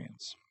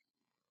experience?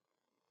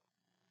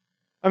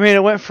 I mean,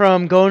 it went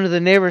from going to the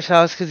neighbor's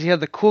house because he had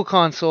the cool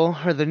console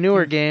or the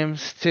newer Mm,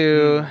 games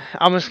to mm,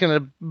 I'm just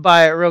gonna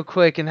buy it real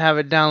quick and have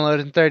it download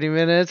in 30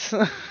 minutes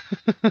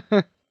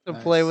to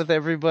play nice. with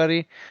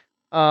everybody.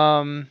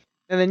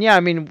 And then yeah, I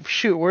mean,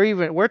 shoot,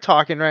 we're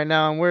talking right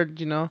now, and we're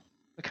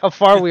look how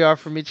far we are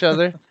from each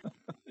other.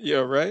 Yeah,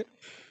 right.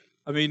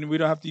 I mean, we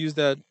don't have to use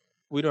that.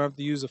 We don't have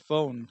to use a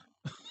phone.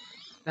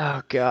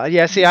 Oh god,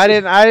 yeah. See, You I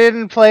just, didn't, I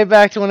didn't play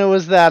back to when it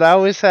was that. I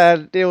always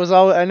had, it was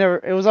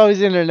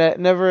always internet.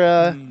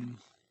 Never, mm,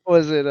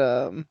 was it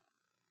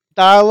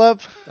Dial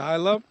up.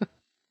 Dial up.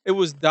 It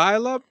was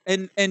dial up,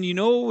 and you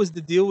know what was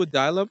the deal with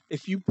dial up?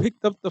 If you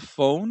picked up the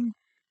phone,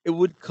 it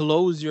would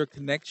close your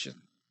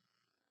connection.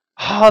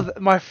 Oh,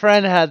 my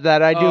friend had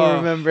that. I do Oh,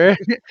 remember.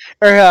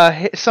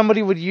 Or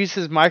somebody would use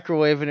his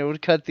microwave and it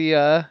would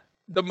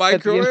the cut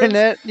the microwaves.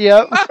 internet.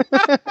 Yep.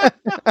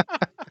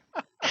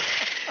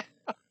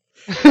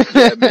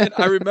 Yeah, man.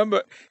 I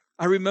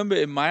remember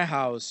in my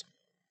house,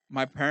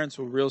 my parents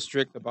were real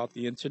strict about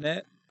the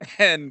internet.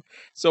 And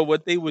so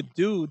what they would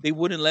do, they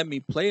wouldn't let me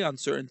play on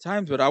certain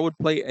times, but I would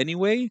play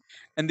anyway.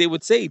 And they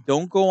would say,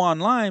 "Don't go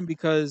online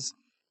because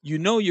you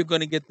know you're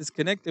going to get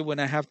disconnected when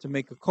I have to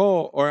make a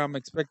call or I'm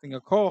expecting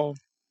a call."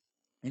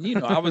 And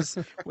I was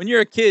when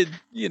you're a kid,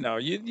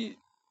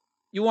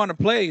 you want to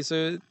play.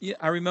 So yeah,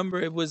 I remember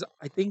it was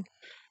I think,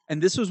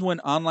 and this was when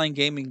online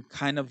gaming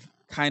kind of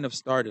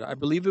started. I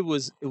believe it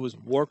was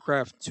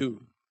Warcraft 2,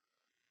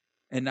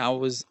 and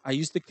I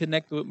used to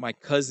connect with my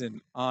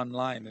cousin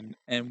online,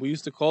 and we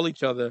used to call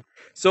each other.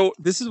 So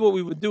this is what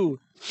we would do.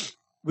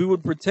 We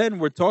would pretend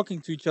we're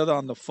talking to each other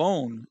on the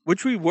phone,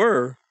 which we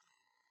were.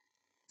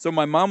 So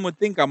my mom would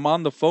think I'm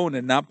on the phone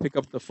and not pick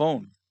up the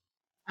phone.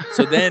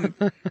 So then,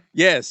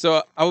 yeah,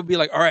 so I would be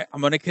like, "All right,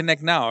 I'm gonna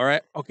connect now. All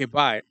right, okay,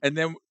 bye." And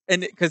then,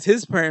 and because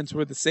his parents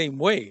were the same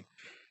way,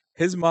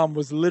 his mom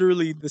was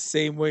literally the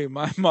same way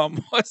my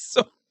mom was.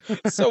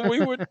 So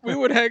we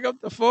would hang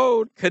up the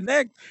phone,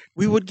 connect.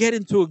 We would get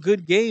into a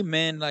good game,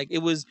 man. Like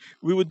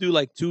we would do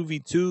like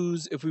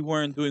 2v2s if we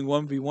weren't doing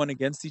 1v1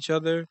 against each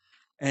other,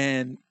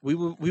 and we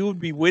would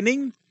be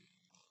winning,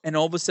 and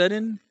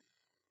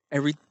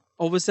every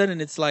all of a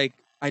sudden it's like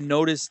I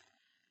noticed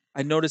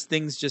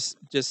things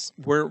just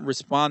weren't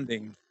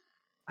responding,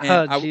 and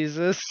Oh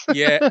Jesus.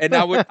 yeah, and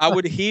I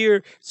would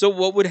hear. So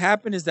what would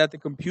happen is that the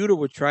computer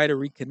would try to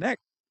reconnect,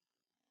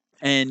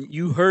 and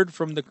you heard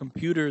from the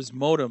computer's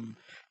modem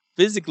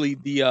physically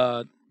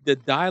the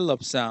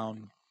dial-up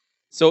sound.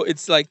 So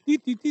it's like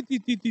 "Teet, teet, teet,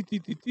 teet, teet, teet,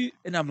 teet, teet, teet,"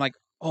 and I'm like,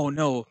 "Oh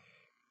no,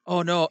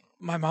 oh no,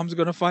 my mom's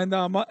gonna find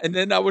out." And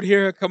then I would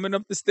hear her coming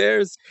up the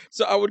stairs,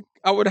 so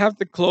I would have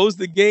to close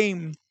the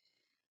game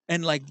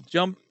and like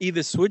jump,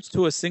 either switch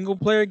to a single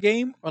player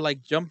game or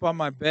like jump on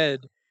my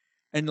bed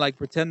and like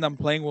pretend I'm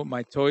playing with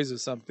my toys or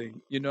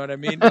something. You know what I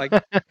mean? Like,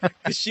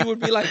 cause she would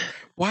be like,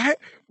 "Why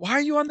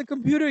are you on the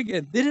computer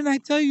again? Didn't I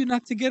tell you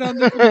not to get on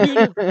the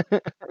computer?"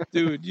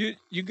 Dude,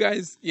 you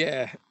guys,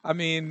 yeah. I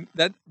mean,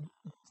 that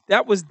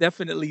was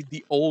definitely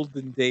the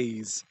olden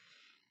days,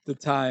 the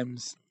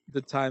times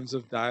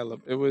of dial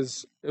up. It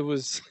was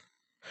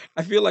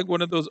I feel like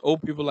one of those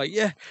old people like,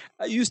 "Yeah,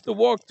 I used to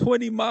walk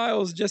 20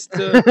 miles just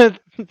to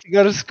To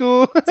go to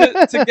school. to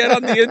to get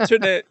on the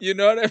internet." You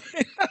know what I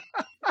mean?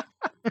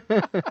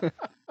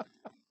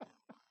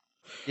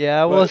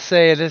 Yeah, I will But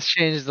say it has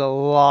changed a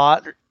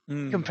lot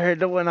mm, compared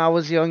to when I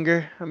was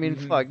younger. I mean, mhm.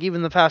 fuck,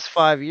 even the past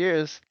 5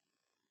 years.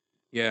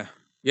 Yeah.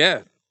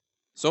 Yeah.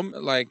 Some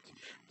like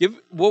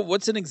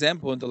what's an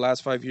example in the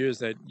last 5 years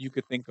that you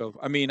could think of?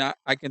 I mean,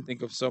 I can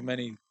think of so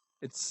many.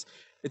 It's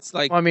it's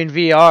like Well, I mean,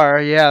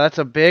 VR, yeah, that's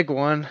a big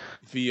one.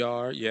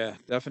 VR, yeah,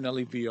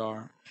 definitely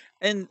VR.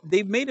 And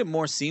they've made it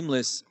more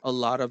seamless. A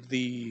lot of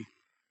the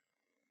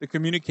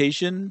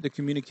communications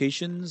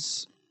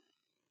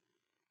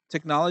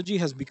technology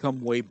has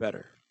become way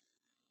better.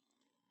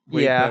 Way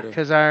Yeah, better.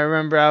 because I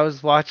remember I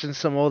was watching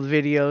some old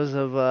videos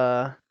of,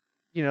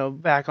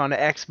 back on the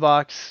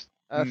Xbox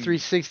Mm.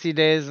 360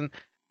 days and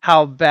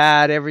how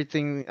bad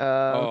everything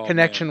Oh man.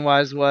 connection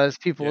wise was.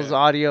 People's Yeah.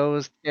 audio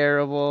was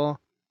terrible,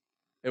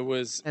 It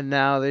was and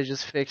now they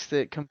just fixed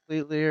it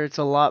completely, or it's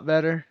a lot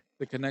better.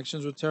 the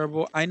connections were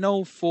terrible. I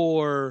know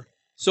for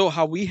so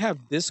how we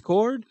have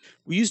Discord,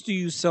 we used to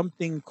use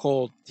something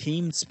called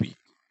TeamSpeak.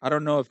 I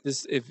don't know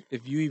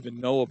if you even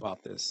know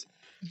about this.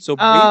 So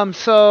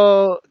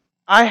So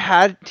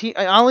I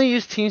only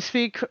use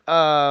TeamSpeak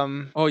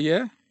oh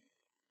yeah?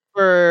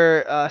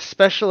 for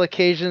special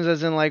occasions,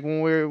 as in like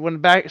when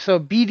back. So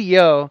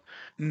BDO,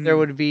 there Mm,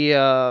 would be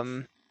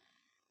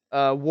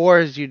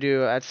wars you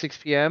do at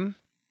 6 p.m.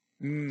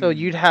 So mm,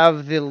 you'd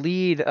have the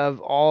lead of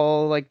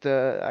all like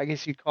the, I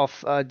guess you'd call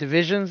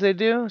divisions they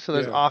do. So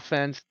there's yeah.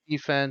 offense,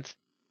 defense,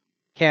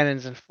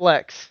 cannons, and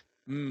flex.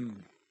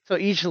 Mm. So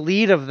each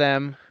lead of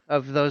them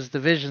of those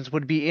divisions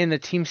would be in a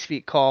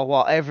TeamSpeak call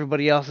while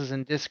everybody else is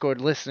in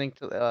Discord listening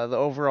to the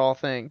overall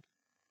thing.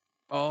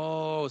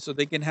 Oh, so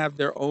they can have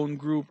their own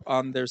group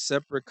on their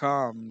separate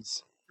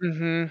comms.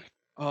 Mhm.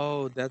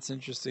 Oh, that's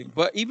interesting.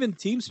 But even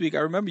TeamSpeak, I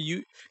remember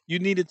you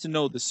needed to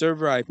know the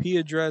server IP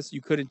address.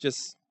 You couldn't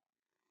just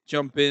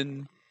jump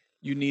in.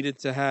 You needed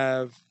to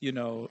have,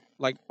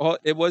 like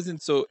it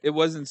wasn't so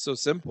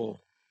simple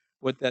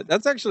with that.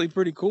 That's actually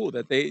pretty cool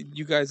that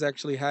you guys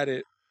actually had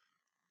it.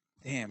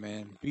 Damn,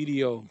 man.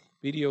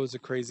 BDO is a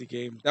crazy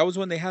game. That was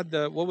when they had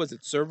the what was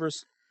it?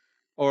 Servers,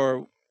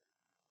 or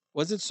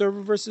was it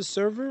server versus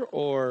server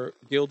or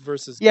guild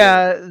versus guild?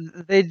 Yeah,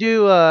 they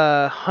do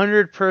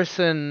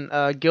 100-person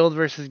guild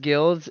versus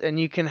guilds, and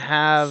you can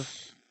have,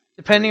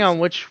 depending on Crazy.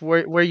 which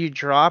where you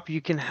drop,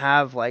 you can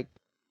have like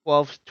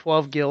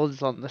 12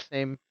 guilds on the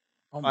same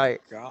Oh my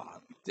fight.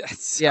 god. That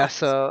Yeah, sounds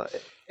so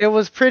It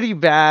was pretty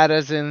bad,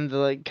 as in the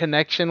like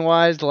connection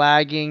wise,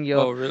 lagging.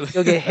 Oh, You'll really?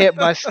 you'll get hit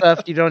by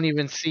stuff you don't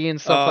even see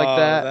and stuff like Oh,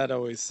 that. that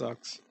always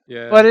sucks.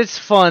 Yeah. But it's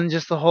fun,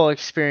 just the whole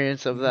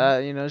experience of hmm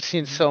that.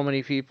 Seeing hmm so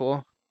many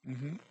people.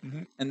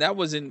 And that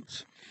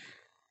wasn't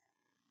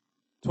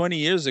 20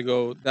 years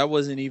ago. That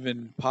wasn't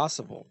even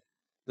possible.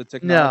 The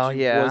No, technology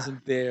yeah.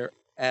 wasn't there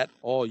at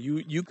all.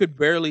 You could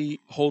barely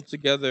hold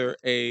together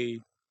a.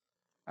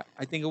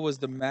 I think it was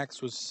the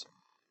max was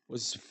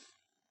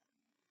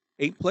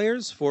 8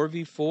 players,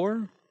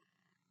 4v4,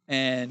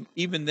 and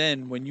even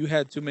then, when you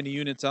had too many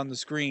units on the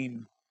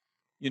screen,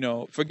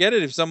 forget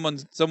it if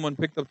someone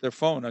picked up their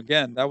phone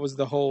again. That was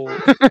the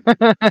whole.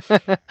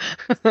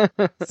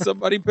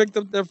 Somebody picked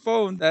up their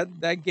phone.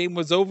 That game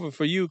was over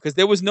for you because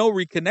there was no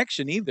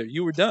reconnection either.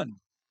 You were done.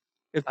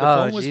 If the Oh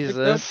phone was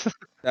picked up, Jesus.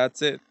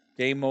 that's it.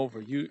 Game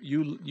over.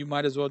 You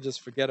might as well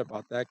just forget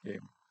about that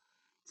game.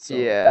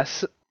 So,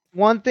 Yes.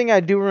 One thing I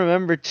do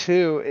remember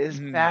too is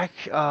mhm. back.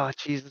 Oh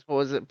Jesus, what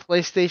was it?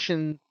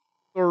 PlayStation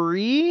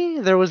 3.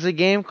 There was a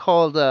game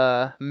called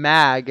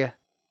Mag,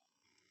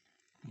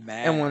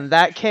 and when Mag.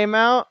 that came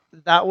out,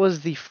 that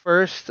was the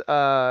first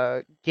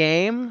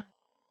game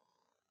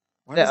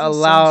Why that does that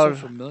sound so allowed.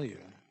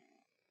 familiar?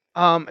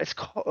 It's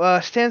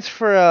called stands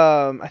for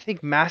I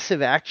think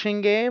Massive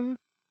Action Game.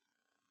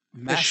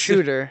 It's a Massive.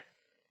 shooter,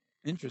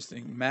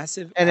 Interesting.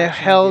 Massive and it action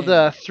held game.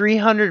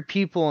 300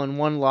 people in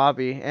one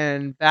lobby.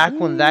 And back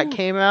when that Ooh.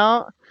 came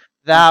out,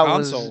 On that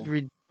was console.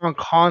 on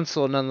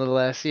console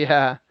nonetheless.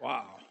 Yeah,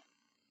 Wow.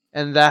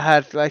 and that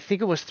had I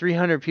think it was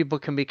 300 people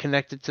can be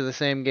connected to the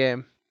same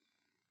game.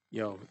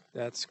 Yo,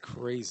 that's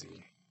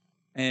crazy.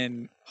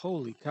 And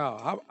holy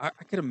cow, I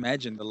could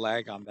imagine the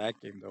lag on that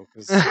game though,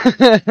 because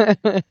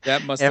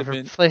that must Yeah, have for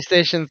been.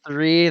 PlayStation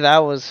 3, that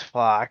was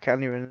fuck. I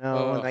don't even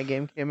know when Ugh. that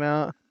game came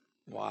out.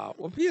 Wow.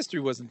 Well, PS3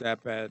 wasn't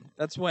that bad.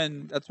 That's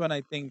when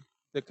I think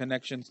the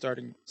connection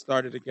started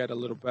to get a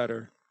little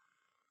better.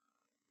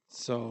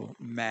 So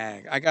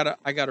Mag, I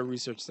gotta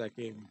research that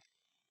game.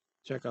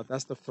 Check out.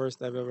 That's the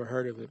first I've ever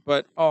heard of it.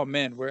 But oh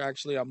man,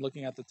 I'm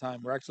looking at the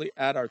time. We're actually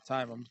at our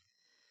time.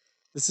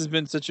 This has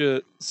been such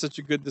a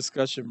good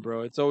discussion,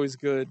 bro. It's always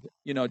good,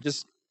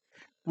 just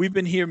we've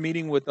been here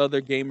meeting with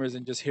other gamers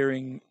and just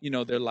hearing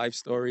their life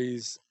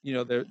stories,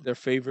 their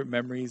favorite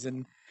memories,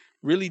 and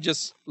really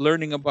just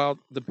learning about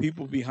the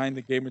people behind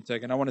the gamer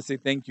tech. And I want to say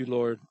thank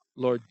you,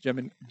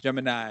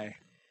 Gemini.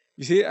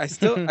 You see, I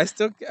still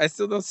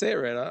don't say it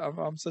right.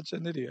 I'm such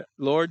an idiot.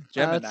 Lord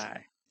That's Gemini.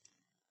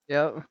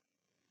 yep.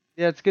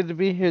 Yeah, it's good to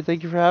be here.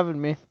 Thank you for having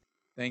me.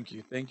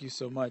 Thank you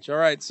so much. All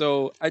right,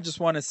 so I just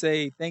want to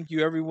say thank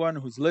you everyone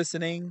who's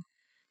listening.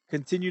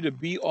 Continue to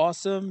be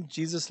awesome.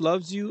 Jesus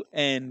loves you,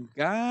 and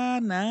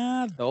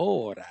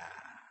ganadora.